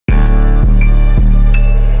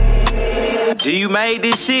G, you made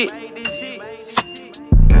this shit?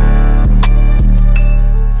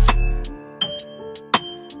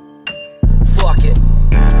 Fuck it.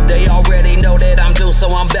 They already know that I'm due,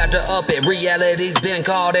 so I'm about to up it. Reality's been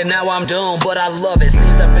called and now I'm doomed, but I love it.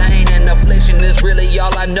 Seems the pain and affliction is really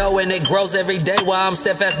all I know, and it grows every day while I'm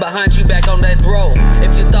steadfast behind you back on that throat.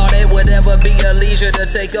 If you thought it would ever be a leisure to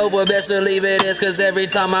take over, best believe it is, cause every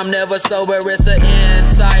time I'm never sober, it's an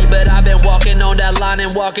insight. But I've been walking on that line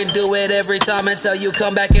and walking through it every time until you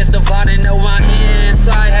come back, it's divine. And know my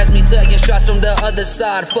inside has me taking shots from the other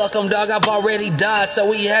side. Fuck him, dog, I've already died,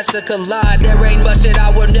 so he has to collide. There ain't much that I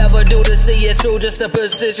would never do to see it through, just a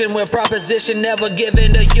position with proposition never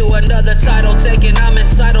given to you. Another title taken, I'm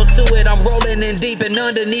entitled to it. I'm rolling in deep and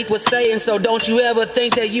underneath what's saying, so don't you ever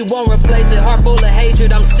think that you won't replace it. Heart full of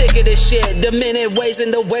hatred, I'm sick of this shit. The minute waves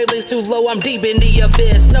and the wavelengths too low, I'm deep in the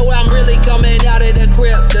abyss. Know I'm really coming out of the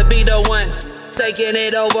crypt to be the one taking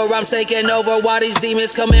it over. I'm taking over while these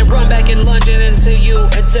demons come and run back and lunging into you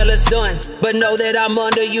until it's done. But know that I'm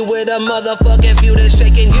under you with a motherfucking feud that's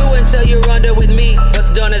shaking you until you're under with me. What's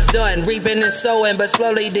done is done, reaping and sowing, but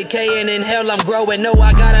slowly decaying. In hell I'm growing. Know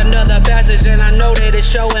I got another passage and I know that it's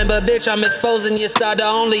showing, but bitch, I'm exposing your side. The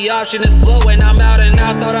only option is blowing. I'm out and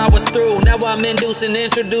I thought I was through. Now I'm inducing,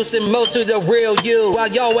 introducing most to the real you. While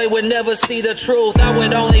Yahweh would never see the truth, I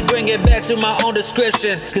would only bring it back to my own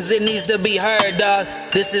description, cause it needs to be heard. Dog,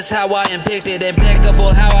 this is how I am pictured,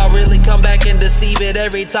 impeccable. How I really come back and deceive it.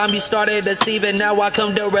 Every time you started deceiving, now I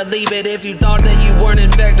come to relieve it. If you thought that you weren't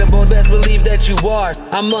infectable, best believe that you are.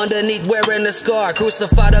 I'm underneath wearing a scar,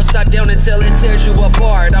 crucified upside down until it tears you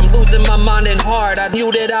apart. I'm losing my mind and heart. I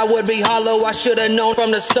knew that I would be hollow, I should've known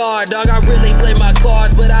from the start. Dog, I really play my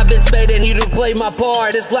cards, but I've been spading you to play my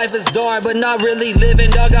part. This life is dark, but not really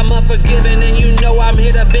living. Dog, I'm unforgiving, and you know I'm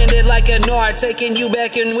here to bend it like an art. Taking you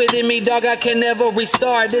back and within me, dog, I can never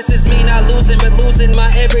restart. This is me not losing, but losing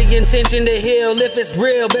my every intention to heal. If it's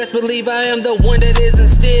real, best believe I am the one that is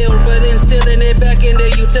instilled, but instilling it back into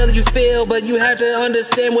you till you feel. But you have to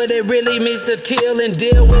understand what it really means to kill and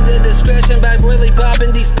deal with the discretion by really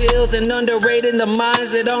popping these pills and underrating the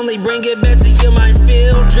minds that only bring it back to your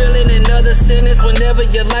minefield. Drilling another sentence whenever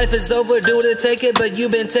your life is overdue to take it, but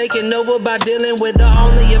you've been taken over by dealing with the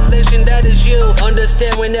only affliction that is you.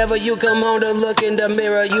 Understand whenever you come home to look in the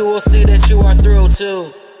mirror, you will see that you are through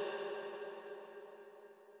too.